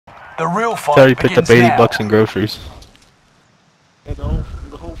The real fight Sorry, picked up begins 80 now. bucks in groceries. And the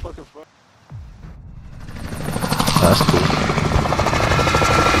whole fucking fight. That's cool.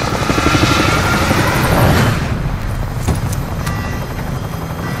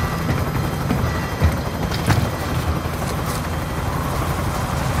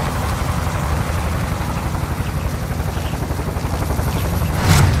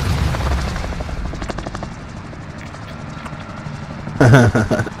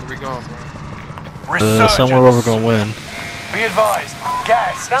 Where we going, bro? Resurgence. Somewhere where we're gonna win. Be advised,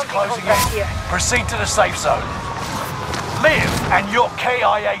 gas is closing in. Proceed to the safe zone. Liv and your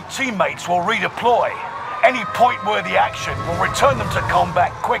KIA teammates will redeploy. Any point-worthy action will return them to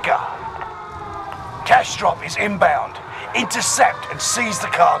combat quicker. Cash drop is inbound. Intercept and seize the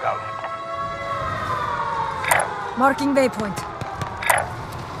cargo. Marking waypoint.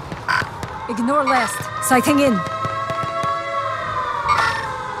 Ignore last. Sighting in.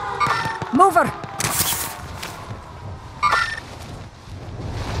 Mover!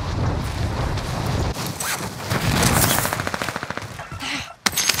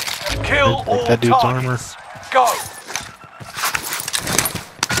 Kill all that dude's targets. Go!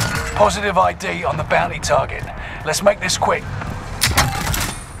 Positive ID on the bounty target. Let's make this quick.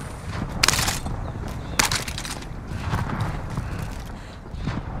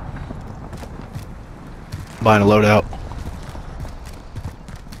 Buying a loadout.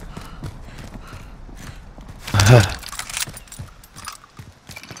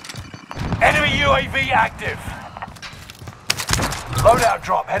 Enemy UAV active. Loadout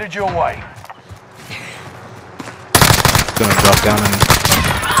drop headed your way. Gonna drop down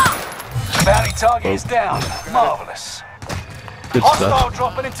and Bounty target is down. Marvelous. good Hostile stuff.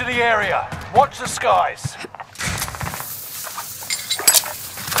 dropping into the area. Watch the skies.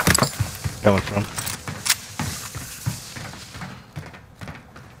 Coming from.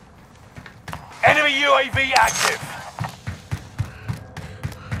 Enemy UAV active.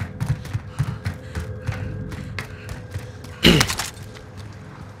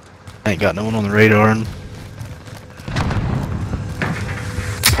 Ain't got no one on the radar. And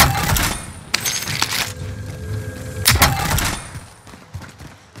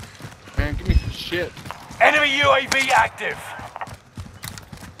Man, give me some shit. Enemy UAV active.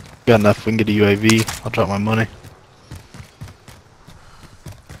 got enough. We can get a UAV. I'll drop my money.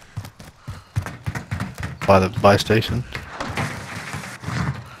 Buy the buy station.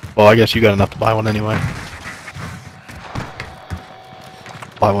 Well, I guess you got enough to buy one anyway.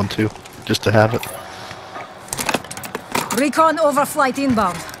 Buy one too, just to have it. Recon overflight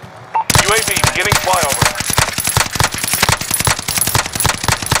inbound. UAV beginning flyover.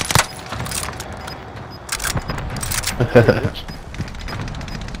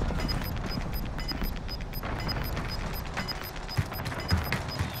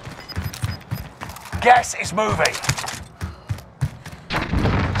 Gas is moving.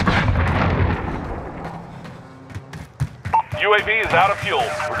 UAV is out of fuel.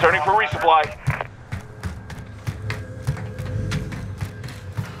 Returning for resupply.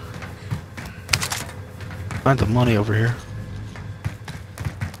 Find the money over here.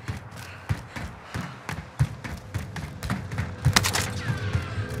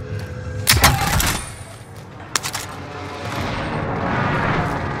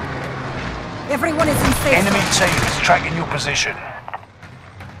 Everyone is in safe. Enemy team is tracking your position.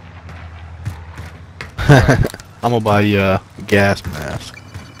 I'm gonna buy you a gas mask.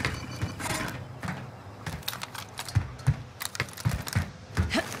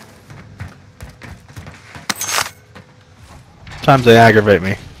 Sometimes they aggravate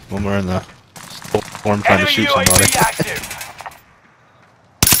me when we're in the storm trying to Enemy shoot UAV somebody. active.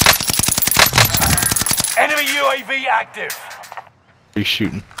 Enemy UAV active. He's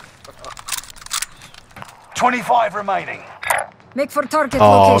shooting. 25 remaining. Make for target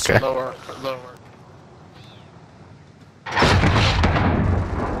Oh, location. okay. Lower.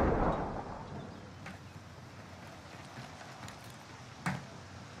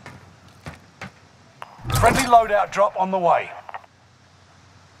 Friendly loadout drop on the way.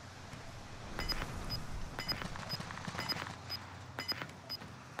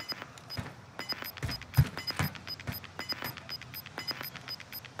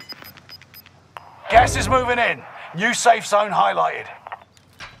 Gas is moving in. New safe zone highlighted.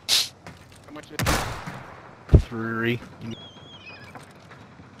 How much is 3.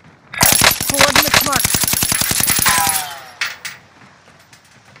 Coordinates marked.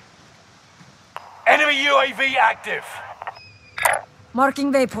 Enemy UAV active.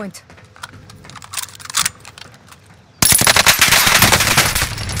 Marking waypoint.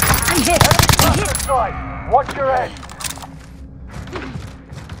 I'm hit. Cluster strike. Watch your head.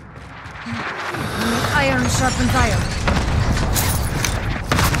 Iron sharpens iron.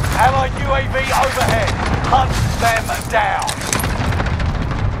 Allied UAV overhead. Hunt them down.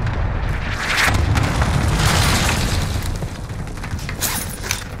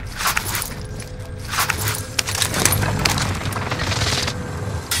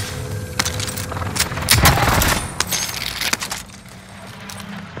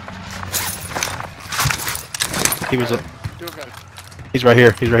 He was. Still got it. He's right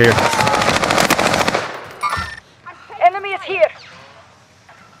here. He's right here. Enemy is here.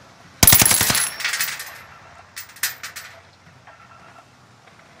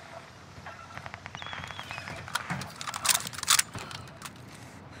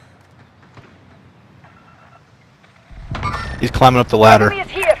 He's climbing up the ladder Enemy is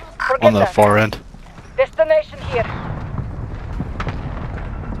here. Forget on the that. far end. Destination here.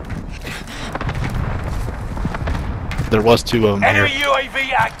 There was 2 of them Enemy here.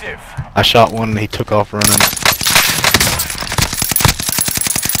 UAV active. I shot one and he took off running.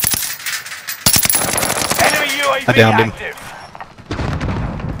 Enemy UAV I downed him. active.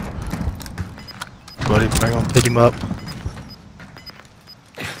 Buddy, I'm gonna pick him up.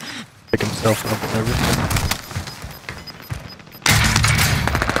 Pick himself up, whatever.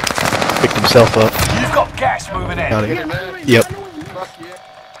 Picked himself up. You've got gas moving in. Got Get it. it, man. Yep. Fuck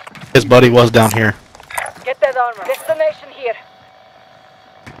yeah. His buddy was down here. Get that armor. Destination here.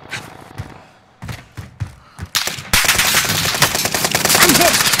 I'm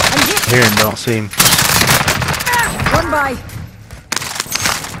hit. I'm hit. Here and don't see him. One by.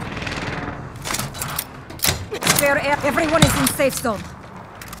 Everyone is in safe zone.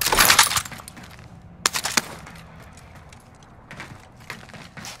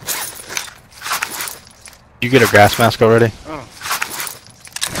 You get a gas mask already? Oh.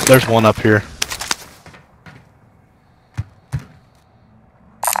 There's one up here.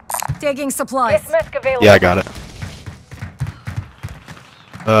 Taking supplies. Yeah, I got it.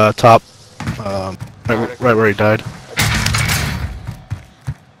 Top. Right where he died.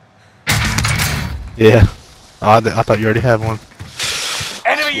 Yeah. Oh, I thought you already had one.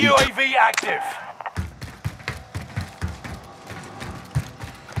 Enemy UAV active.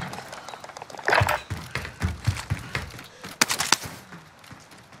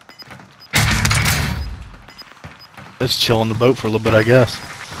 Let's chill on the boat for a little bit, I guess.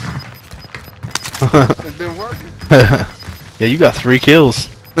 It's been working. Yeah, you got 3 kills.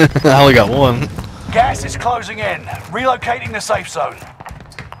 I only got 1. Gas is closing in. Relocating the safe zone.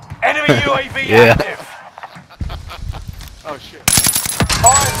 Enemy UAV Yeah. active. Oh shit.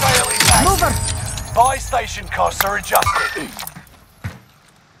 Fire sale is active. Mover. Buy station costs are adjusted.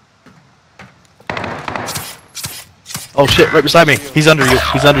 Oh shit, right beside me. He's under you.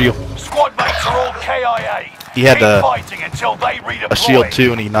 He's under you. Squad mates are all KIA. He had Keep fighting until they redeploy. a shield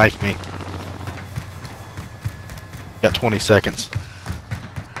too, and he knifed me. Got 20 seconds.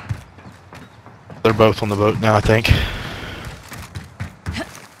 They're both on the boat now, I think.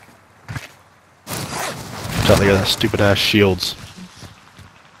 Watch out, they got that stupid ass shields.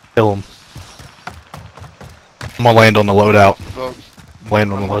 Kill them. I'm gonna land on the loadout. Vote.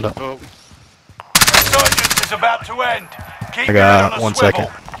 Land on the loadout. Vote. Resurgence is about to end. Keep I your head got on a 1 swivel. second.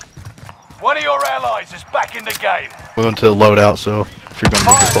 One of your allies is back in the game. We're going to the loadout, so if you're gonna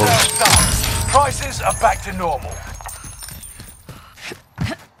make Fire the sales done. Prices are back to normal.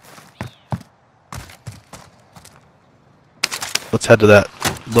 let's head to that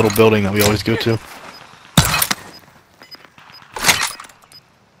little building that we always go to.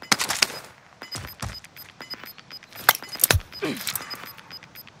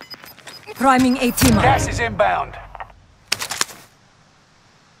 Priming AT mine. Gas is inbound.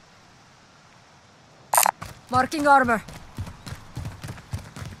 Marking armor.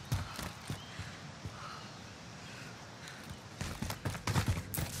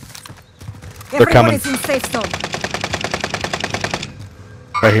 They're Everyone coming. is in safe zone.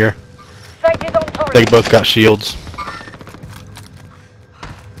 Right here. Sighted on target. They both got shields.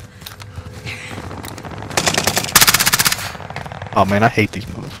 Oh man, I hate these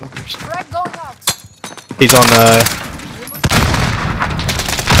motherfuckers. Frag going out. He's on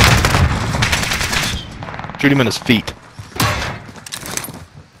shoot him in his feet.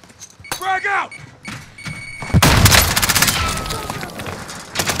 Frag out!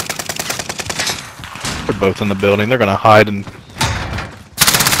 They're both in the building. They're gonna hide and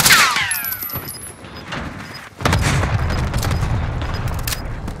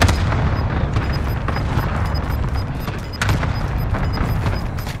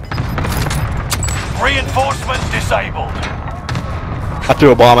Reinforcements disabled. I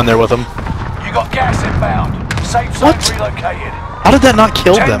threw a bomb in there with them. You got gas inbound. Safe zone What? relocated. How did that not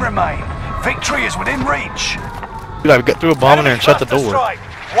kill 10 them? remain. Victory is within reach. Dude, I got through a bomb in there and shut the Enemy door. cluster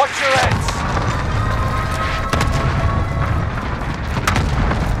strike. Watch your heads.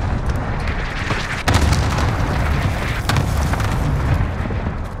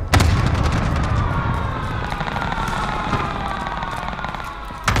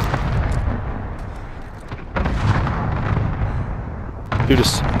 Dude,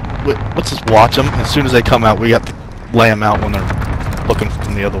 just let's just watch them. As soon as they come out, we got to lay them out when they're looking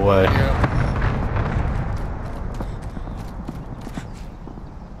from the other way. Yeah.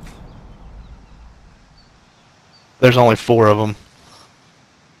 There's only 4 of them.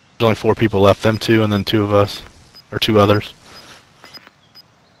 There's only 4 people left. Them 2 and then 2 of us. Or 2 others.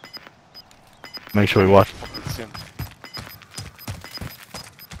 Make sure we watch.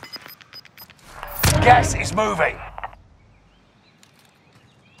 Gas is moving.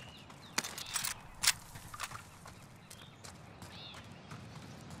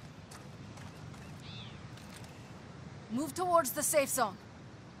 Move towards the safe zone.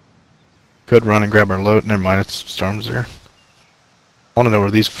 Could run and grab our loot. Never mind, it's storms there. I want to know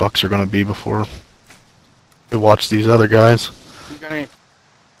where these fucks are going to be before we watch these other guys. You got any?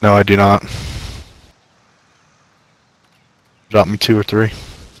 No, I do not. Drop me 2 or 3.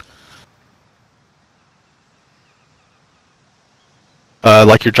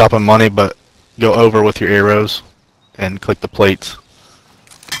 Like you're dropping money, but go over with your arrows and click the plates.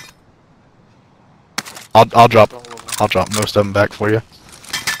 I'll drop most of them back for you.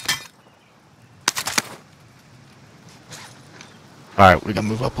 Alright, we gotta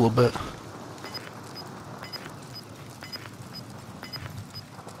move up a little bit.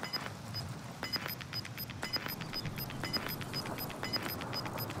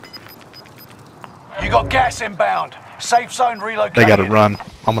 You got gas inbound. Safe zone relocated. They gotta run.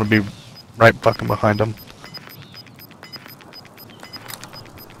 I'm gonna be right fucking behind them.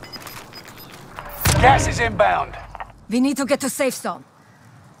 Gas is inbound. We need to get to safe zone.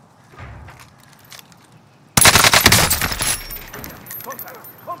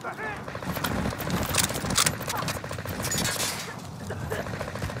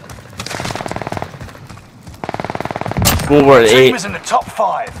 We're at Team 8. is in the top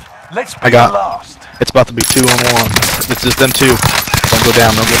 5. Let's be I got- the last. It's about to be 2 on 1. It's just them 2. Don't go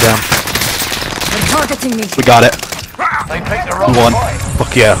down, don't go down. They're targeting me. We got it. They picked the wrong Won. fight.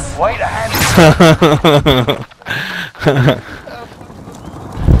 Fuck yeah. Way to handle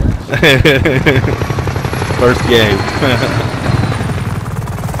First game.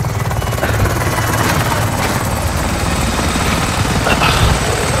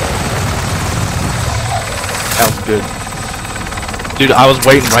 Sounds good. Dude, I was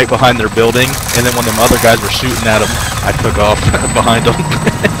waiting right behind their building, and then when them other guys were shooting at them, I took off behind them.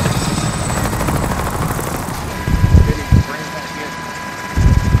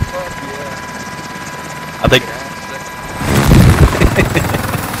 I think